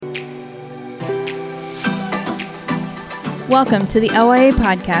Welcome to the LYA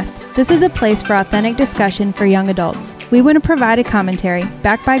podcast. This is a place for authentic discussion for young adults. We want to provide a commentary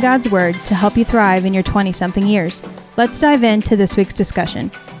backed by God's Word to help you thrive in your 20-something years. Let's dive into this week's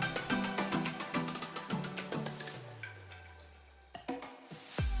discussion.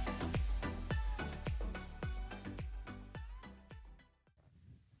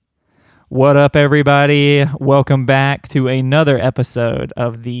 What up, everybody? Welcome back to another episode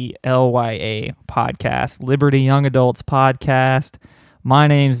of the LYA podcast, Liberty Young Adults podcast. My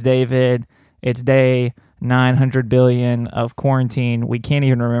name's David. It's day 900 billion of quarantine. We can't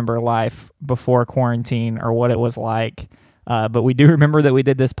even remember life before quarantine or what it was like, but we do remember that we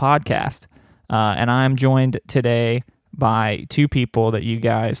did this podcast. And I'm joined today by two people that you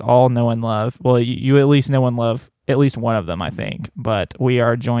guys all know and love. Well, you at least know and love at least one of them, I think. But we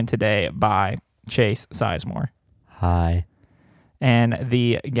are joined today by Chase Sizemore. Hi. And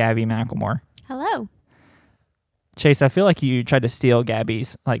the Gabby McLemore. Hello. Chase, I feel like you tried to steal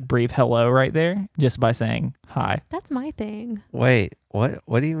Gabby's brief hello right there just by saying hi. That's my thing. Wait, what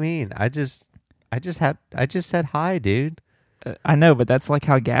do you mean? I just said hi, dude. I know, but that's like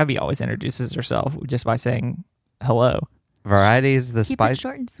how Gabby always introduces herself, just by saying hello. Variety is the Keep spice. it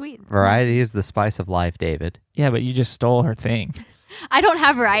short and sweet. Variety is the spice of life, David. Yeah, but you just stole her thing. I don't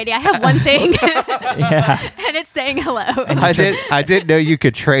have variety. I have one thing. Yeah. And it's saying hello. I didn't know you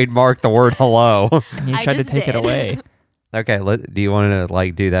could trademark the word hello. And you I tried to just take it did. away. Okay, do you want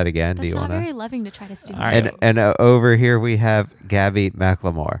to do that again? That's do you not want very to? loving to try to steal. All right. And over here we have Gabby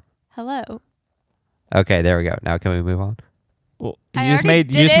McLemore. Hello. Okay, there we go. Now can we move on? Well, I you just already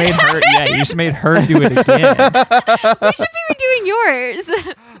made did it. her. Yeah, you just made her do it again. We should be redoing yours.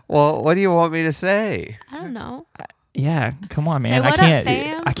 Well, what do you want me to say? I don't know. Yeah, come on, man. Say what up,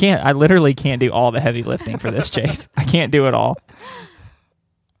 fam? I can't. I literally can't do all the heavy lifting for this, Chase. I can't do it all.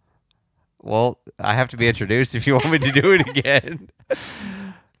 Well, I have to be introduced if you want me to do it again.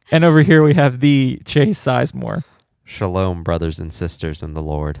 And over here we have the Chase Sizemore. Shalom, brothers and sisters in the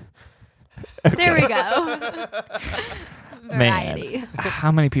Lord. There we go. Variety. Man,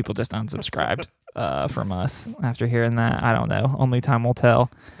 how many people just unsubscribed from us after hearing that? I don't know. Only time will tell.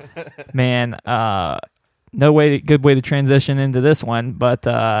 Man, good way to transition into this one. But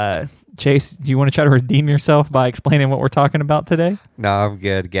Chase, do you want to try to redeem yourself by explaining what we're talking about today? No, I'm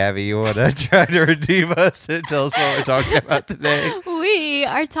good. Gabby, you want to try to redeem us and tell us what we're talking about today? We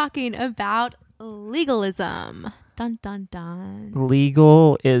are talking about legalism. Dun, dun, dun.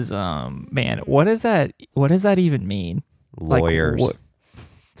 Legalism. Man, what does that even mean? Lawyers.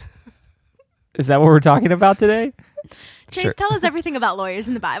 Is that what we're talking about today? Chase, Sure. tell us everything about lawyers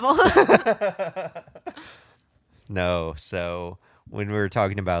in the Bible. No, so when we're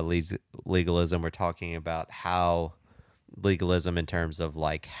talking about legalism, we're talking about how legalism in terms of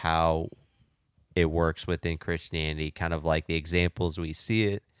how it works within Christianity, kind of like the examples we see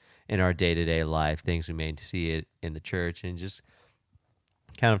it in our day-to-day life, things we may see it in the church, and just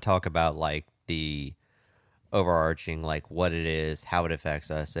kind of talk about the overarching, what it is, how it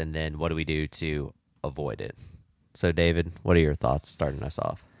affects us, and then what do we do to avoid it. So, David, what are your thoughts starting us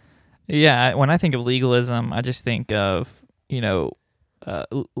off? Yeah, when I think of legalism, I just think of,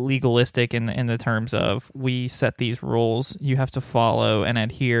 legalistic in the terms of we set these rules, you have to follow and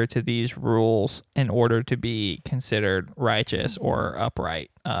adhere to these rules in order to be considered righteous or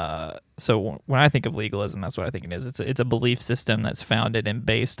upright. So when I think of legalism, that's what I think it is. It's a belief system that's founded and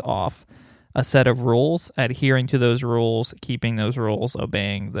based off a set of rules, adhering to those rules, keeping those rules,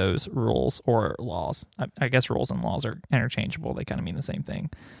 obeying those rules or laws. I guess rules and laws are interchangeable. They kind of mean the same thing.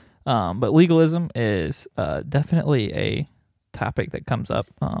 But legalism is definitely a topic that comes up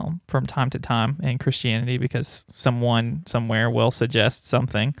from time to time in Christianity because someone somewhere will suggest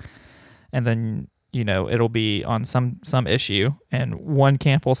something, and then it'll be on some issue, and one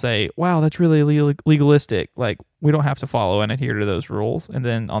camp will say, "Wow, that's really legalistic. We don't have to follow and adhere to those rules." And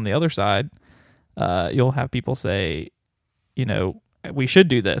then on the other side, you'll have people say, "We should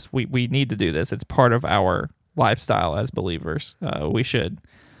do this. We need to do this. It's part of our lifestyle as believers. We should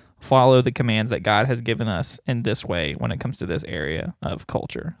follow the commands that God has given us in this way when it comes to this area of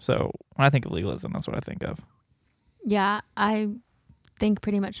culture." So when I think of legalism, that's what I think of. Yeah, I think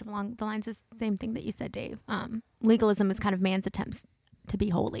pretty much along the lines of the same thing that you said, Dave. Legalism is kind of man's attempts to be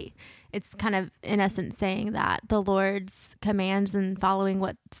holy. It's kind of, in essence, saying that the Lord's commands and following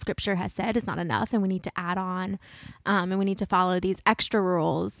what Scripture has said is not enough, and we need to add on, and we need to follow these extra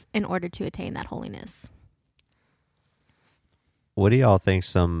rules in order to attain that holiness. What do y'all think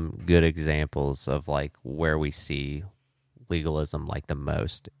some good examples of where we see legalism the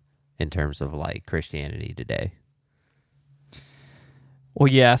most in terms of Christianity today? Well,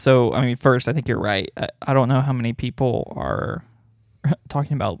 yeah. So, I mean, first, I think you're right. I don't know how many people are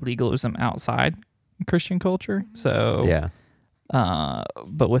talking about legalism outside Christian culture. So, Yeah.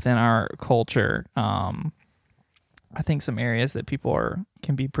 But within our culture, I think some areas that people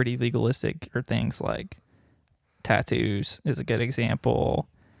can be pretty legalistic are things like tattoos is a good example.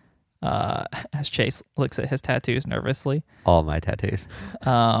 As Chase looks at his tattoos nervously. All my tattoos.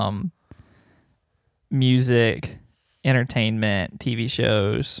 Music, entertainment, TV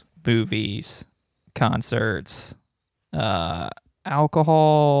shows, movies, concerts,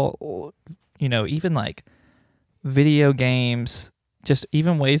 alcohol, even like video games, just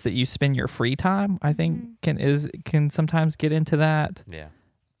even ways that you spend your free time, I think can sometimes get into that. Yeah.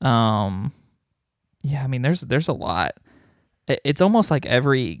 Yeah, I mean there's a lot. It's almost like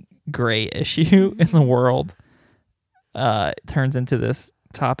every gray issue in the world turns into this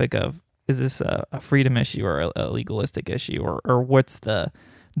topic of, is this a freedom issue or a legalistic issue, or what's the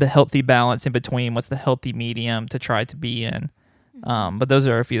healthy balance in between? What's the healthy medium to try to be in? But those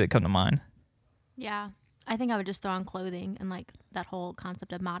are a few that come to mind. Yeah, I think I would just throw on clothing and like that whole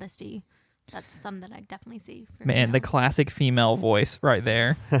concept of modesty. That's something that I definitely see. Man, the classic female voice right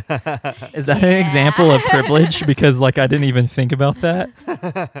there. Is that an example of privilege? Because like I didn't even think about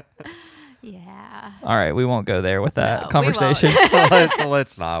that. Yeah. All right, we won't go there with that No, conversation.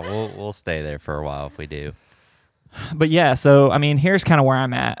 Let's not. We'll stay there for a while if we do. But yeah, so I mean, here's kind of where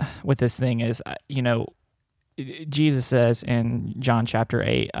I'm at with this thing is, Jesus says in John chapter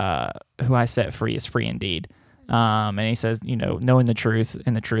 8, who I set free is free indeed. And he says, knowing the truth,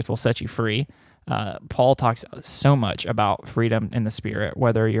 and the truth will set you free. Paul talks so much about freedom in the Spirit,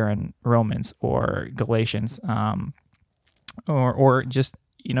 whether you're in Romans or Galatians, or just,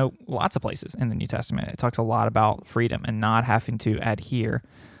 lots of places in the New Testament. It talks a lot about freedom and not having to adhere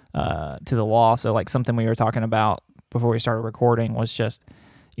to the law. So like something we were talking about before we started recording was just,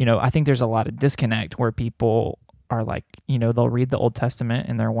 I think there's a lot of disconnect where people are like, they'll read the Old Testament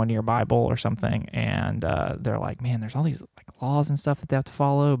in their 1-year Bible or something, and they're like, man, there's all these like laws and stuff that they have to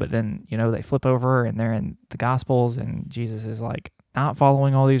follow, but then, they flip over and they're in the Gospels and Jesus is like not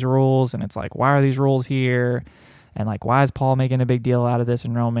following all these rules, and it's like, why are these rules here? And like, why is Paul making a big deal out of this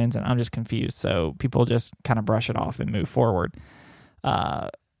in Romans? And I'm just confused. So people just kind of brush it off and move forward.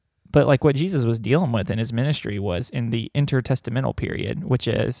 But like what Jesus was dealing with in his ministry was in the intertestamental period, which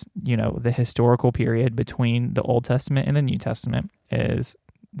is, the historical period between the Old Testament and the New Testament, is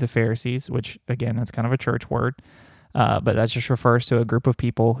the Pharisees, which again, that's kind of a church word. But that just refers to a group of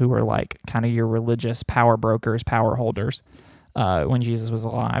people who were like kind of your religious power brokers, power holders, when Jesus was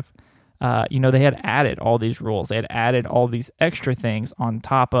alive. They had added all these rules. They had added all these extra things on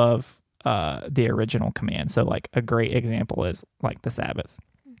top of the original command. So like a great example is like the Sabbath.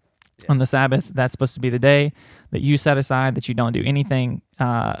 On the Sabbath, that's supposed to be the day that you set aside, that you don't do anything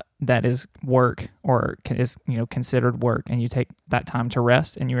that is work or is considered work, and you take that time to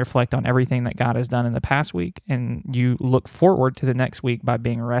rest and you reflect on everything that God has done in the past week, and you look forward to the next week by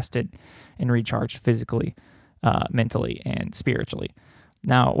being rested and recharged physically, mentally, and spiritually.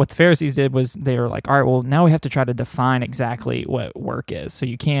 Now, what the Pharisees did was they were like, all right, well, now we have to try to define exactly what work is. So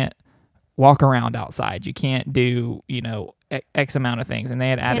you can't walk around outside. You can't do, X amount of things. And they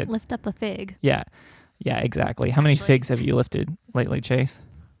had added... Can't lift up a fig. Yeah, exactly. How many figs have you lifted lately, Chase?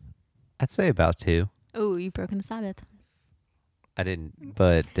 I'd say about 2. Oh, you've broken the Sabbath. I didn't,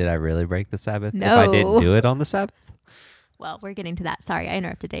 but did I really break the Sabbath? No. If I didn't do it on the Sabbath? Well, we're getting to that. Sorry, I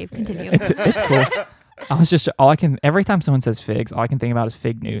interrupted Dave. Continue. It's cool. Every time someone says figs, all I can think about is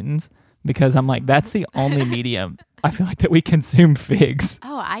fig Newtons, because I'm like, that's the only medium I feel like that we consume figs.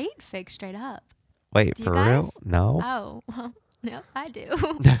 Oh, I eat figs straight up. Wait, Do for you guys? real? No. Oh, well, no, I do.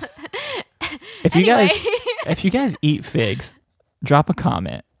 If you guys eat figs, drop a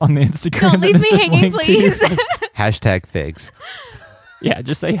comment on the Instagram. Don't leave me hanging, please. Hashtag figs. Yeah,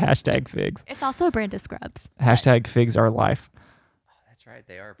 just say hashtag figs. It's also a brand of scrubs. Hashtag figs are life. That's right.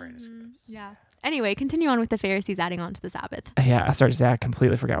 They are a brand of scrubs. Yeah. Anyway, continue on with the Pharisees adding on to the Sabbath. Yeah, I started to say I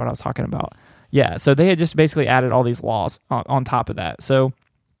completely forgot what I was talking about. Yeah, so they had just basically added all these laws on top of that. So,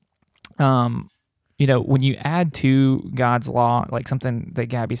 when you add to God's law, like something that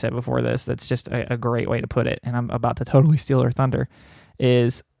Gabby said before this, that's just a great way to put it, and I'm about to totally steal her thunder,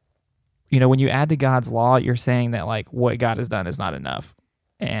 is, when you add to God's law, you're saying that like what God has done is not enough,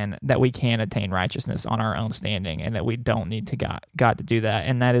 and that we can attain righteousness on our own standing, and that we don't need to God to do that.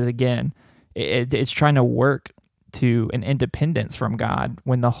 And that is, again, it's trying to work to an independence from God,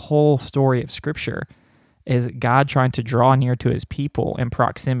 when the whole story of Scripture is God trying to draw near to his people in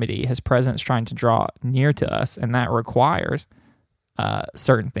proximity, his presence trying to draw near to us, and that requires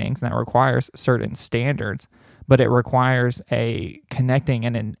certain things, and that requires certain standards. but it requires a connecting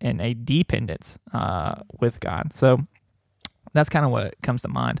and a dependence with God. So that's kind of what comes to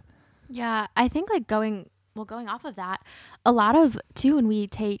mind. Yeah, I think like going off of that, a lot of too, when we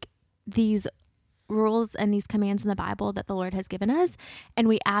take these rules and these commands in the Bible that the Lord has given us and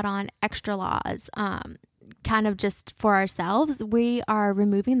we add on extra laws, kind of just for ourselves, we are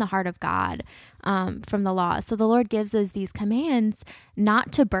removing the heart of God from the law. So the Lord gives us these commands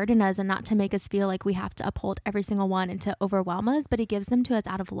not to burden us and not to make us feel like we have to uphold every single one and to overwhelm us, but he gives them to us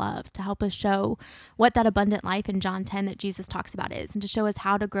out of love to help us show what that abundant life in John 10 that Jesus talks about is, and to show us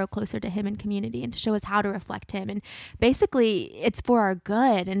how to grow closer to him in community and to show us how to reflect him. And basically it's for our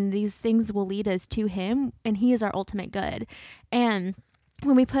good, and these things will lead us to him, and he is our ultimate good. And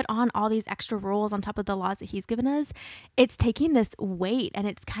when we put on all these extra rules on top of the laws that he's given us, it's taking this weight and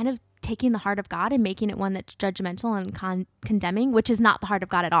it's kind of taking the heart of God and making it one that's judgmental and condemning, which is not the heart of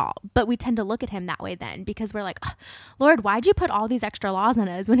God at all. But we tend to look at him that way then, because we're like, oh, Lord, why'd you put all these extra laws on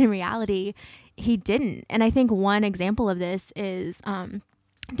us? When in reality, he didn't. And I think one example of this is,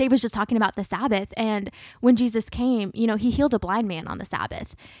 Dave was just talking about the Sabbath. And when Jesus came, he healed a blind man on the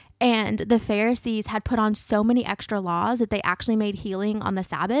Sabbath. And the Pharisees had put on so many extra laws that they actually made healing on the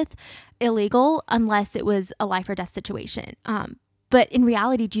Sabbath illegal unless it was a life or death situation. But in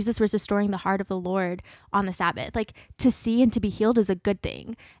reality, Jesus was restoring the heart of the Lord on the Sabbath. Like, to see and to be healed is a good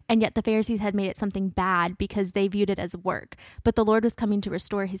thing. And yet the Pharisees had made it something bad because they viewed it as work. But the Lord was coming to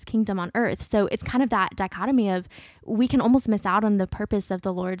restore his kingdom on earth. So it's kind of that dichotomy of we can almost miss out on the purpose of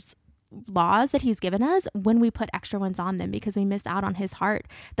the Lord's laws that he's given us when we put extra ones on them, because we miss out on his heart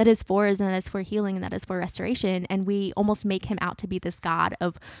that is for us and that is for healing and that is for restoration. And we almost make him out to be this God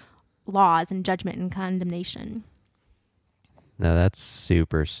of laws and judgment and condemnation. No, that's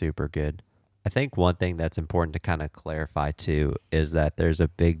super, super good. I think one thing that's important to kind of clarify too is that there's a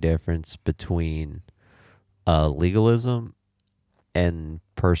big difference between legalism and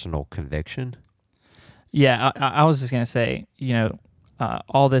personal conviction. Yeah, I was just going to say,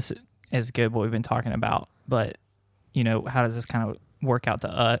 all this is good, what we've been talking about, but, how does this kind of work out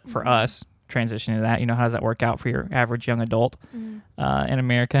to for us, transitioning to that? How does that work out for your average young adult in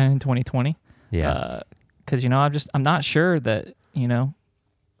America in 2020? Yeah. Because, I'm not sure that,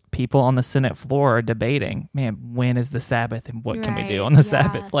 people on the Senate floor are debating, man, when is the Sabbath and what can we do on the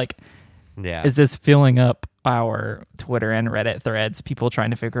Sabbath? Like, is this filling up our Twitter and Reddit threads, people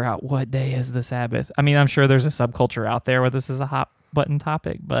trying to figure out what day is the Sabbath? I mean, I'm sure there's a subculture out there where this is a hot button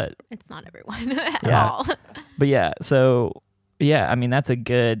topic, but it's not everyone at all. But I mean, that's a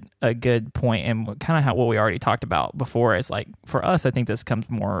good point, and kind of what we already talked about before is like, for us, I think this comes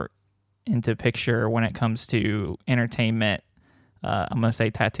more into picture when it comes to entertainment. I'm going to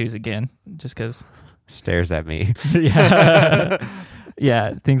say tattoos again, just because. Stares at me.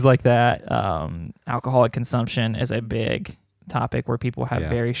 Yeah, things like that. Alcoholic consumption is a big topic where people have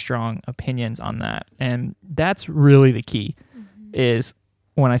very strong opinions on that. And that's really the key, is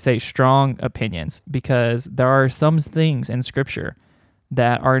when I say strong opinions, because there are some things in Scripture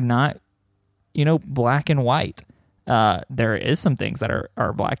that are not, black and white. There is some things that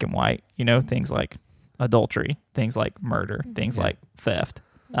are black and white, things like adultery, things like murder, things like theft.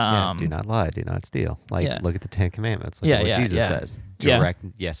 Do not lie, do not steal. Look at the 10 Commandments. Look at what Jesus says. Direct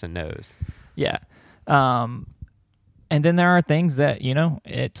yes and no's. Yeah. And then there are things that,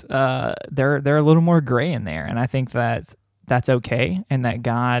 they're a little more gray in there. And I think that's okay, and that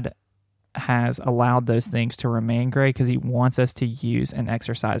God has allowed those things to remain gray because he wants us to use and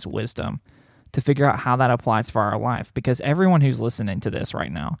exercise wisdom to figure out how that applies for our life. Because everyone who's listening to this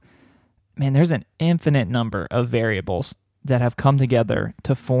right now, man, there's an infinite number of variables that have come together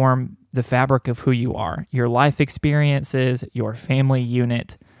to form the fabric of who you are. Your life experiences, your family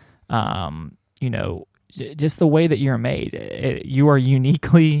unit, just the way that you're made. You are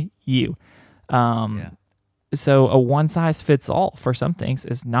uniquely you. So a one-size-fits-all for some things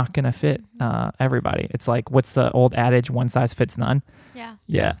is not going to fit everybody. It's like, what's the old adage, one size fits none?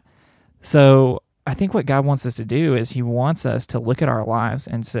 Yeah. So I think what God wants us to do is he wants us to look at our lives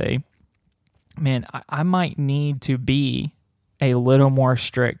and say, man, I might need to be a little more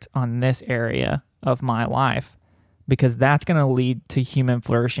strict on this area of my life, because that's going to lead to human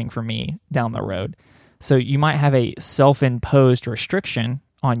flourishing for me down the road. So you might have a self-imposed restriction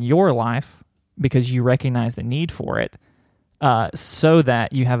on your life because you recognize the need for it, so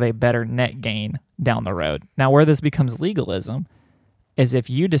that you have a better net gain down the road. Now, where this becomes legalism is if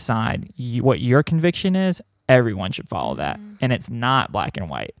you decide what your conviction is, everyone should follow that, and it's not black and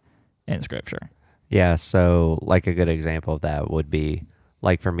white in Scripture. Yeah, so like a good example of that would be,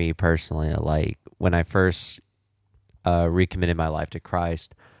 like for me personally, like when I first recommitted my life to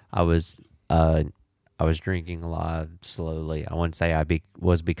Christ, I was I was drinking a lot slowly. I wouldn't say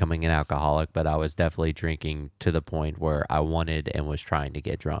was becoming an alcoholic, but I was definitely drinking to the point where I wanted and was trying to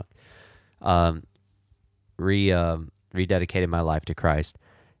get drunk. Rededicated my life to Christ.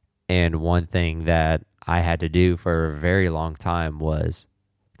 And one thing that I had to do for a very long time was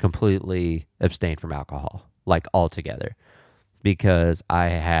completely abstain from alcohol, like altogether, because I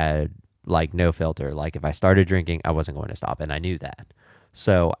had like no filter. Like if I started drinking, I wasn't going to stop, and I knew that.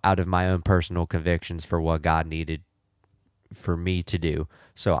 So out of my own personal convictions for what God needed for me to do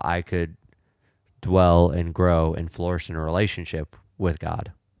so I could dwell and grow and flourish in a relationship with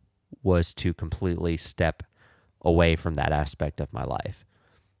God, was to completely step away from that aspect of my life.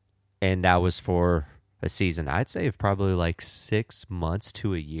 And that was for a season, I'd say of probably like 6 months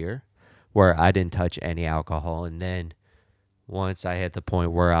to a year, where I didn't touch any alcohol. And then once I hit the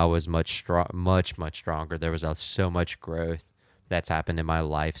point where I was much stronger, there was so much growth that's happened in my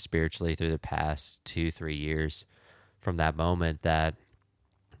life spiritually through the past 2-3 years from that moment, that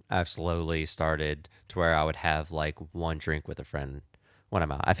I've slowly started to where I would have like one drink with a friend when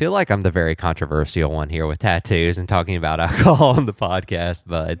I'm out. I feel like I'm the very controversial one here with tattoos and talking about alcohol on the podcast,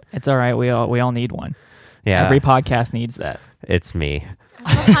 but It's all right. We all need one. yeah, Every podcast needs that. it's me. A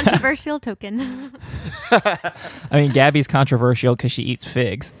little controversial token. I mean, Gabby's controversial because she eats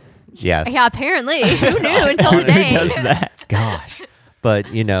figs. Yes. Yeah, apparently. Who knew until Who today? does that? Gosh. But,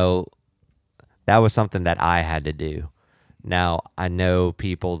 that was something that I had to do. Now, I know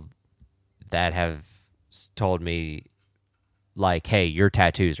people that have told me, like, hey, your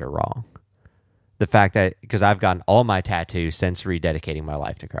tattoos are wrong. The fact that, because I've gotten all my tattoos since rededicating my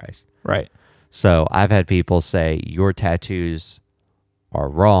life to Christ. Right. So I've had people say, your tattoos are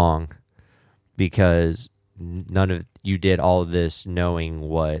wrong because none of you did all of this knowing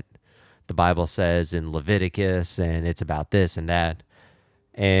what the Bible says in Leviticus, and it's about this and that.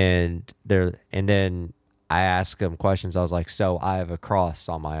 And then I ask them questions. I was like, so I have a cross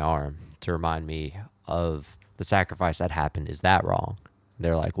on my arm to remind me of the sacrifice that happened. Is that wrong?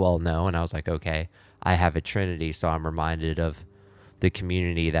 They're like, well, no. And I was like, okay, I have a Trinity, so I'm reminded of the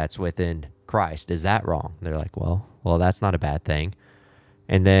community that's within Christ. Is that wrong? They're like, well, that's not a bad thing.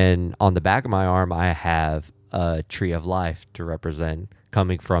 And then on the back of my arm, I have a tree of life to represent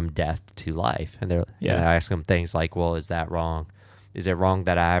coming from death to life. And and I ask them things like, well, is that wrong? Is it wrong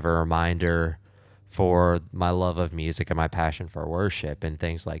that I have a reminder for my love of music and my passion for worship and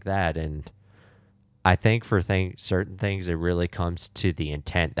things like that? And I think for certain things, it really comes to the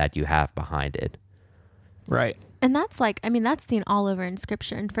intent that you have behind it. Right. And that's that's seen all over in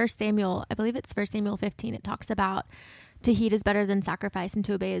Scripture. In 1 Samuel, I believe it's 1 Samuel 15, it talks about to heed is better than sacrifice and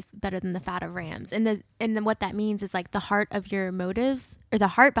to obey is better than the fat of rams. And then what that means is like the heart of your motives, or the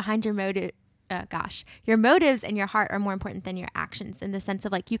heart behind your motive. Your motives and your heart are more important than your actions, in the sense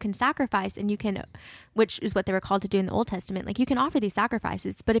of like you can sacrifice and you can, which is what they were called to do in the Old Testament. Like you can offer these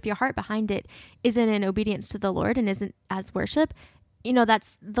sacrifices, but if your heart behind it isn't in obedience to the Lord and isn't as worship,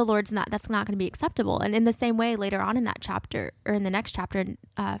 that's not going to be acceptable. And in the same way, later on in that chapter, or in the next chapter, in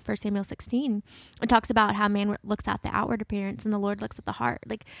 1 Samuel 16, it talks about how man looks at the outward appearance and the Lord looks at the heart.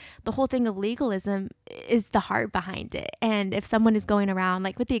 Like the whole thing of legalism is the heart behind it. And if someone is going around,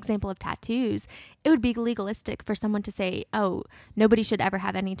 like with the example of tattoos, it would be legalistic for someone to say, oh, nobody should ever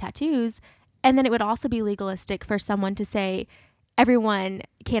have any tattoos. And then it would also be legalistic for someone to say everyone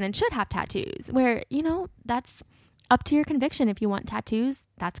can and should have tattoos, where, that's up to your conviction. If you want tattoos,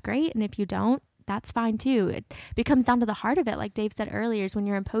 that's great. And if you don't, that's fine too. It becomes down to the heart of it. Like Dave said earlier, is when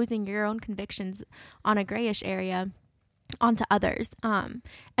you're imposing your own convictions on a grayish area onto others. And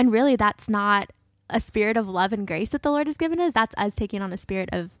really that's not a spirit of love and grace that the Lord has given us. That's us taking on a spirit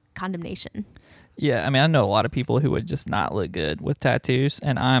of condemnation. Yeah, I mean, I know a lot of people who would just not look good with tattoos,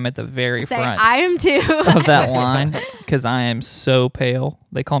 and I'm at the very front I am too. of that line because I am so pale.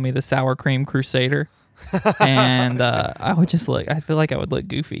 They call me the sour cream crusader. And I would just I feel like I would look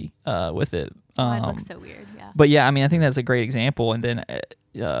goofy with it. It looks so weird, yeah. But yeah, I mean, I think that's a great example. And then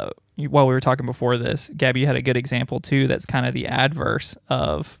while we were talking before this, Gabby, you had a good example too. That's kind of the adverse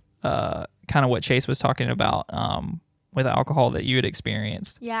of kind of what Chase was talking about with alcohol that you had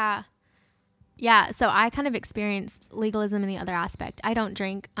experienced. Yeah. Yeah, so I kind of experienced legalism in the other aspect. I don't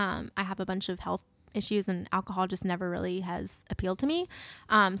drink. I have a bunch of health issues, and alcohol just never really has appealed to me.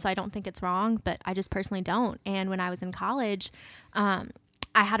 So I don't think it's wrong, but I just personally don't. And when I was in college,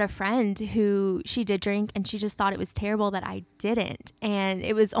 I had a friend who she did drink, and she just thought it was terrible that I didn't. And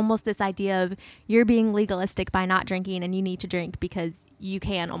it was almost this idea of you're being legalistic by not drinking, and you need to drink because you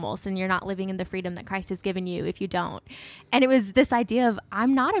can almost, and you're not living in the freedom that Christ has given you if you don't. And it was this idea of,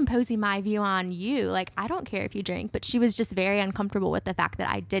 I'm not imposing my view on you. Like, I don't care if you drink, but she was just very uncomfortable with the fact that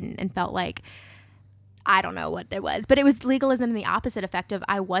I didn't, and felt like I don't know what it was, but it was legalism in the opposite effect of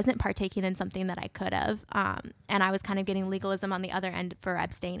I wasn't partaking in something that I could have. And I was kind of getting legalism on the other end for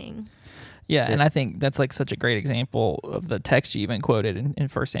abstaining. Yeah, and I think that's like such a great example of the text you even quoted in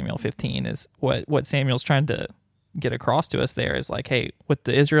 1 Samuel 15 is what Samuel's trying to get across to us there is like, hey, what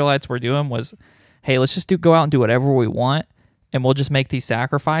the Israelites were doing was, hey, let's just go out and do whatever we want, and we'll just make these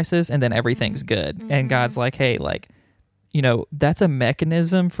sacrifices, and then everything's good. Mm-hmm. And God's like, hey, like, you know, that's a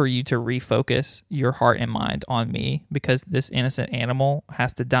mechanism for you to refocus your heart and mind on me, because this innocent animal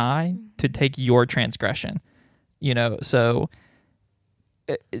has to die to take your transgression. You know, so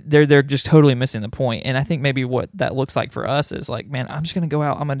they're just totally missing the point. And I think maybe what that looks like for us is like, man, I'm just going to go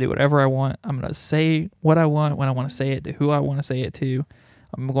out. I'm going to do whatever I want. I'm going to say what I want when I want to say it to who I want to say it to.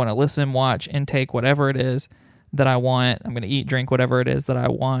 I'm going to listen, watch, intake whatever it is that I want. I'm going to eat, drink whatever it is that I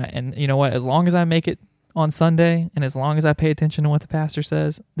want. And you know what? As long as I make it on Sunday and as long as I pay attention to what the pastor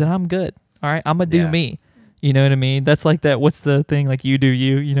says, then I'm good. All right? I'm going to do me. You know what I mean? That's like that. What's the thing? Like you do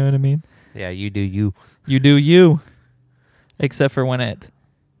you. You know what I mean? Yeah, you do you. You do you. Except for when it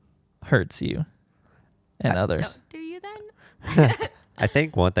hurts you and others. Don't do you then? I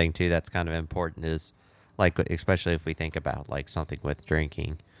think one thing too that's kind of important is like, especially if we think about like something with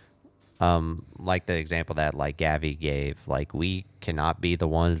drinking, like the example that like Gavi gave, like we cannot be the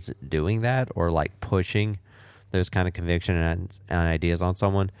ones doing that or like pushing those kind of conviction and ideas on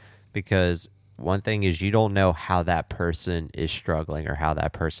someone, because one thing is you don't know how that person is struggling or how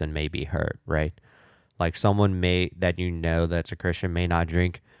that person may be hurt, right? Like someone that you know that's a Christian may not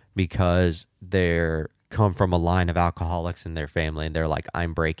drink because they're come from a line of alcoholics in their family and they're like,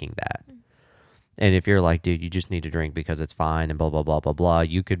 I'm breaking that. And if you're like, dude, you just need to drink because it's fine and blah, blah, blah, blah, blah,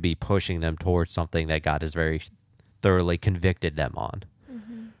 you could be pushing them towards something that God has very thoroughly convicted them on,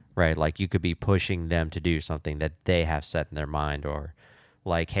 right? Like you could be pushing them to do something that they have set in their mind, or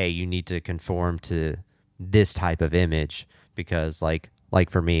like, hey, you need to conform to this type of image because like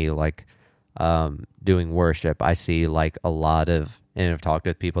for me, like, doing worship, I see like a lot of, and I've talked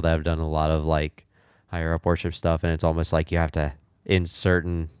with people that have done a lot of like higher up worship stuff, and it's almost like you have to, in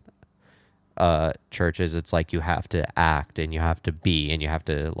certain churches, it's like you have to act and you have to be and you have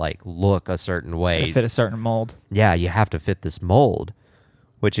to like look a certain way to fit a certain mold. Yeah, you have to fit this mold,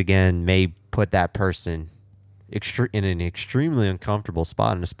 which again may put that person in an extremely uncomfortable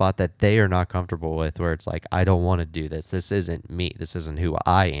spot, in a spot that they are not comfortable with, where it's like, I don't want to do this. This isn't me. This isn't who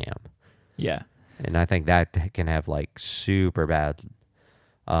I am. Yeah. And I think that can have like super bad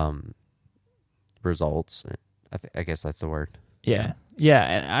results. I guess that's the word. Yeah. Yeah.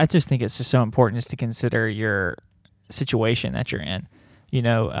 And I just think it's just so important just to consider your situation that you're in. You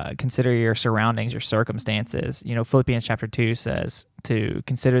know, consider your surroundings, your circumstances. You know, Philippians chapter 2 says to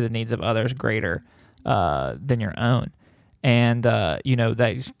consider the needs of others greater than your own. And, you know,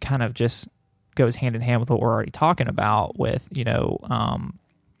 that kind of just goes hand in hand with what we're already talking about with, you know,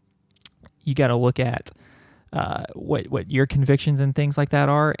 you got to look at what your convictions and things like that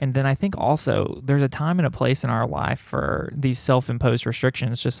are. And then I think also there's a time and a place in our life for these self-imposed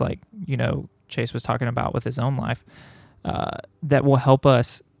restrictions, just like, you know, Chase was talking about with his own life, that will help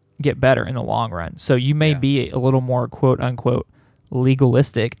us get better in the long run. So you may be a little more quote unquote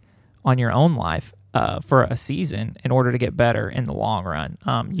legalistic on your own life for a season in order to get better in the long run.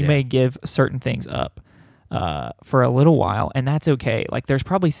 You may give certain things up for a little while, and that's okay. Like there's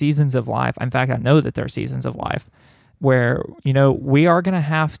probably seasons of life. In fact, I know that there are seasons of life where, you know, we are going to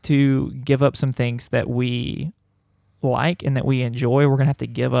have to give up some things that we like and that we enjoy. We're going to have to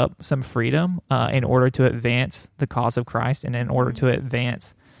give up some freedom in order to advance the cause of Christ and in order to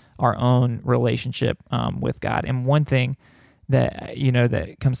advance our own relationship with God. And one thing that, you know,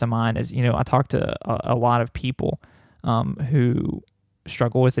 that comes to mind is, you know, I talk to a lot of people who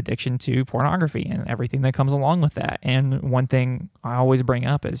struggle with addiction to pornography and everything that comes along with that. And one thing I always bring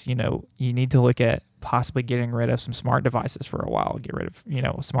up is, you know, you need to look at possibly getting rid of some smart devices for a while. Get rid of, you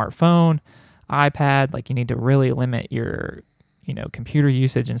know, smartphone, iPad. Like you need to really limit your, you know, computer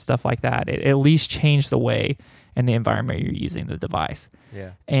usage and stuff like that. It at least change the way and the environment you're using the device.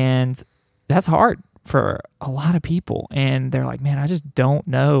 Yeah. And that's hard for a lot of people. And they're like, man, I just don't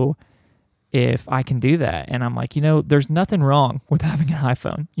know if I can do that. And I'm like, you know, there's nothing wrong with having an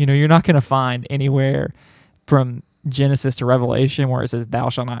iPhone. You know, you're not going to find anywhere from Genesis to Revelation where it says thou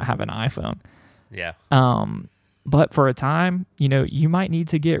shalt not have an iPhone. Yeah. But for a time, you know, you might need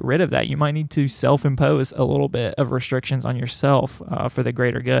to get rid of that. You might need to self-impose a little bit of restrictions on yourself for the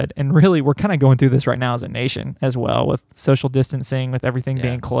greater good. And really, we're kind of going through this right now as a nation as well, with social distancing, with everything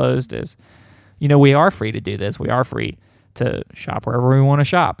being closed. Is, you know, we are free to do this. We are free to shop wherever we want to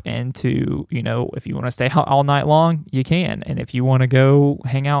shop, and to, if you want to stay out all night long, you can. And if you want to go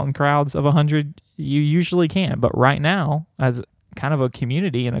hang out in crowds of 100, you usually can. But right now, as kind of a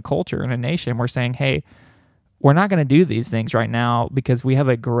community and a culture and a nation, we're saying, hey, we're not going to do these things right now because we have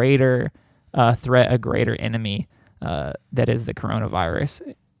a greater threat, a greater enemy that is the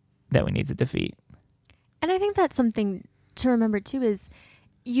coronavirus that we need to defeat. And I think that's something to remember too, is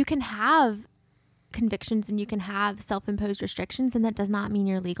you can have convictions and you can have self-imposed restrictions, and that does not mean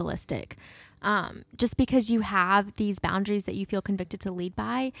you're legalistic. Just because you have these boundaries that you feel convicted to lead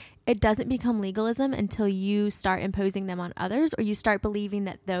by, it doesn't become legalism until you start imposing them on others, or you start believing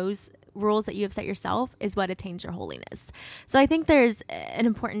that those rules that you have set yourself is what attains your holiness. So I think there's an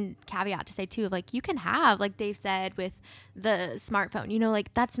important caveat to say too, of like, you can have, like Dave said with the smartphone,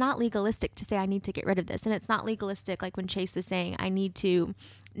 like that's not legalistic to say I need to get rid of this. And it's not legalistic, like when Chase was saying, I need to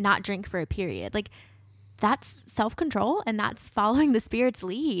not drink for a period. Like, that's self-control, and that's following the Spirit's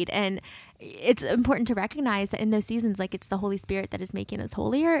lead. And it's important to recognize that in those seasons, like, it's the Holy Spirit that is making us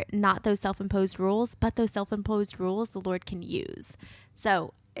holier, not those self-imposed rules, but those self-imposed rules the Lord can use.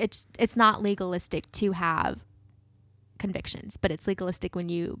 So it's not legalistic to have convictions, but it's legalistic when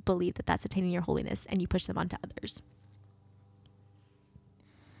you believe that that's attaining your holiness and you push them onto others.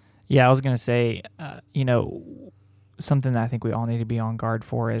 Yeah, I was going to say, something that I think we all need to be on guard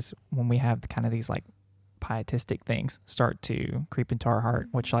for is when we have kind of these like pietistic things start to creep into our heart,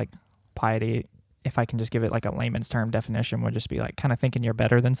 which, like, piety, if I can just give it like a layman's term definition, would just be like kind of thinking you're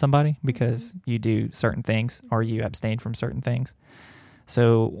better than somebody because you do certain things or you abstain from certain things.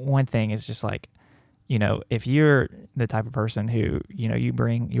 So one thing is just like, if you're the type of person who, you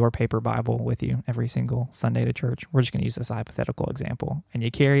bring your paper Bible with you every single Sunday to church, we're just going to use this hypothetical example, and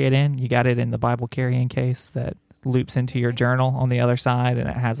you carry it in, you got it in the Bible carrying case that loops into your journal on the other side, and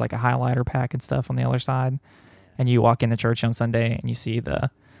it has like a highlighter pack and stuff on the other side, and you walk into church on Sunday and you see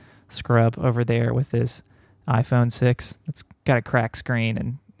the scrub over there with his iPhone 6 that's got a cracked screen,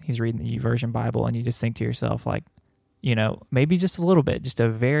 and he's reading the YouVersion Bible, and you just think to yourself, like, maybe just a little bit, just a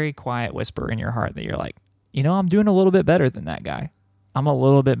very quiet whisper in your heart that you're like, I'm doing a little bit better than that guy. I'm a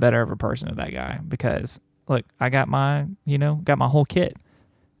little bit better of a person than that guy because, look, I got my whole kit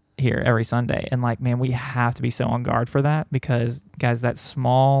here every Sunday. And like, man, we have to be so on guard for that because, guys, that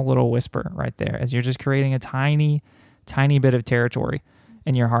small little whisper right there, as you're just creating a tiny, tiny bit of territory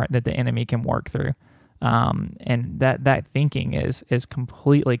in your heart that the enemy can work through. And that thinking is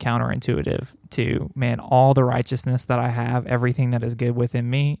completely counterintuitive to, man, all the righteousness that I have, everything that is good within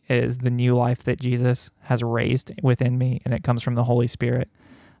me is the new life that Jesus has raised within me, and it comes from the Holy Spirit.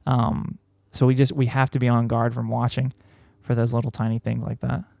 So we have to be on guard from watching for those little tiny things like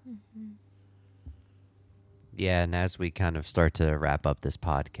that. Yeah, and as we kind of start to wrap up this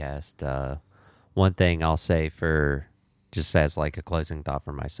podcast, one thing I'll say for just as like a closing thought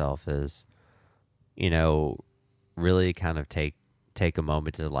for myself is, really kind of take a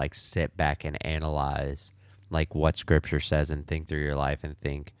moment to like sit back and analyze like what Scripture says and think through your life and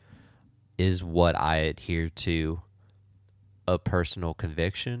think, is what I adhere to a personal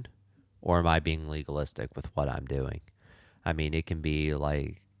conviction, or am I being legalistic with what I'm doing? I mean, it can be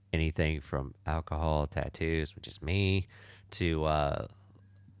like anything from alcohol, tattoos, which is me, to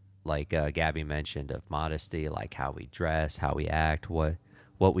like Gabby mentioned, of modesty, like how we dress, how we act, what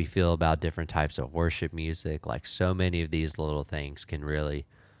we feel about different types of worship music. Like, so many of these little things can really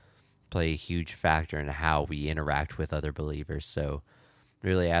play a huge factor in how we interact with other believers. So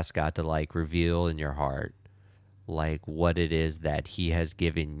really ask God to like reveal in your heart like what it is that he has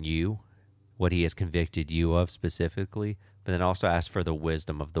given you, what he has convicted you of specifically, but then also ask for the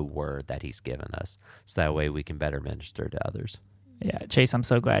wisdom of the word that he's given us, so that way we can better minister to others. Yeah, Chase, I'm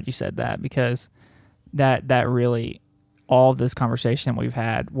so glad you said that, because that really, all of this conversation we've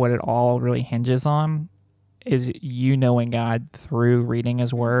had, what it all really hinges on is you knowing God through reading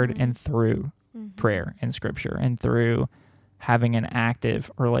his word and through prayer and Scripture and through having an active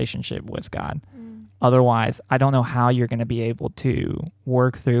relationship with God. Otherwise, I don't know how you're going to be able to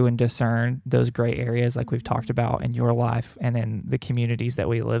work through and discern those gray areas like we've talked about in your life and in the communities that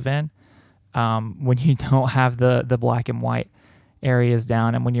we live in, when you don't have the black and white areas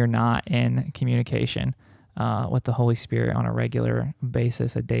down, and when you're not in communication with the Holy Spirit on a regular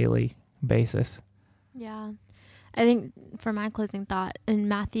basis, a daily basis. Yeah. I think for my closing thought, in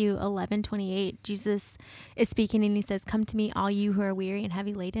Matthew 11:28, Jesus is speaking and he says, "Come to me, all you who are weary and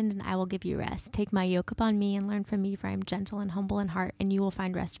heavy laden, and I will give you rest. Take my yoke upon me and learn from me, for I am gentle and humble in heart, and you will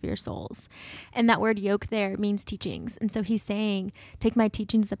find rest for your souls." And that word yoke there means teachings. And so he's saying, take my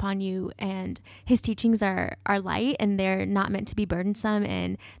teachings upon you. And his teachings are light, and they're not meant to be burdensome,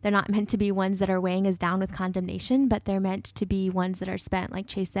 and they're not meant to be ones that are weighing us down with condemnation, but they're meant to be ones that are spent, like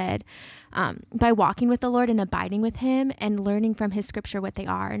Chase said, by walking with the Lord and abiding with him and learning from his scripture what they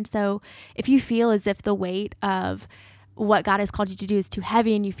are. And so if you feel as if the weight of what God has called you to do is too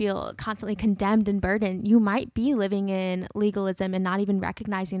heavy and you feel constantly condemned and burdened, you might be living in legalism and not even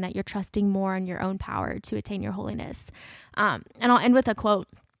recognizing that you're trusting more in your own power to attain your holiness. And I'll end with a quote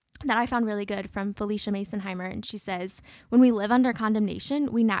that I found really good from Felicia Masonheimer. And she says, "When we live under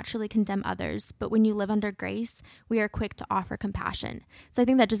condemnation, we naturally condemn others. But when you live under grace, we are quick to offer compassion." So I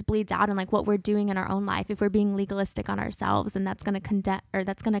think that just bleeds out in like what we're doing in our own life. If we're being legalistic on ourselves, and that's going to condemn, or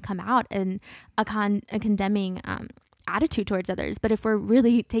that's going to come out in a condemning attitude towards others. But if we're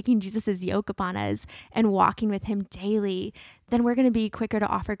really taking Jesus's yoke upon us and walking with him daily, then we're going to be quicker to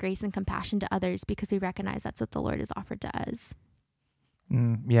offer grace and compassion to others because we recognize that's what the Lord has offered to us.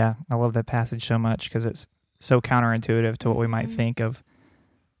 Yeah, I love that passage so much because it's so counterintuitive to what we might think of.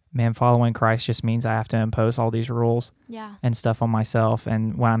 Man, following Christ just means I have to impose all these rules and stuff on myself.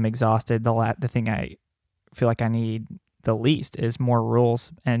 And when I'm exhausted, the thing I feel like I need the least is more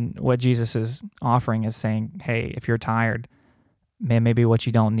rules. And what Jesus is offering is saying, hey, if you're tired, man, maybe what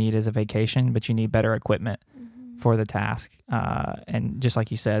you don't need is a vacation, but you need better equipment for the task. And just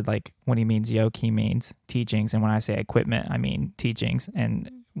like you said, like when he means yoke, he means teachings. And when I say equipment, I mean teachings. And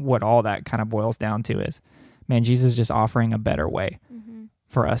what all that kind of boils down to is, man, Jesus is just offering a better way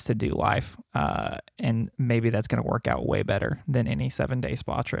for us to do life. And maybe that's going to work out way better than any 7-day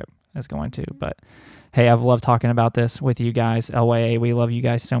spa trip is going to. But hey, I've loved talking about this with you guys. LYA, we love you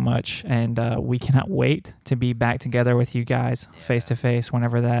guys so much. And we cannot wait to be back together with you guys face to face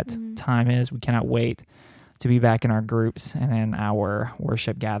whenever that time is. We cannot wait to be back in our groups and in our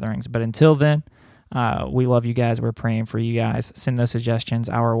worship gatherings. But until then, we love you guys. We're praying for you guys. Send those suggestions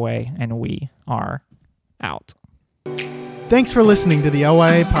our way, and we are out. Thanks for listening to the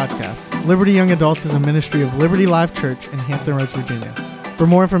LYA podcast. Liberty Young Adults is a ministry of Liberty Life Church in Hampton Roads, Virginia. For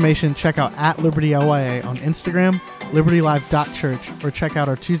more information, check out @LibertyLYA on Instagram, libertylife.church, or check out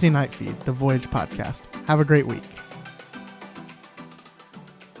our Tuesday night feed, The Voyage Podcast. Have a great week.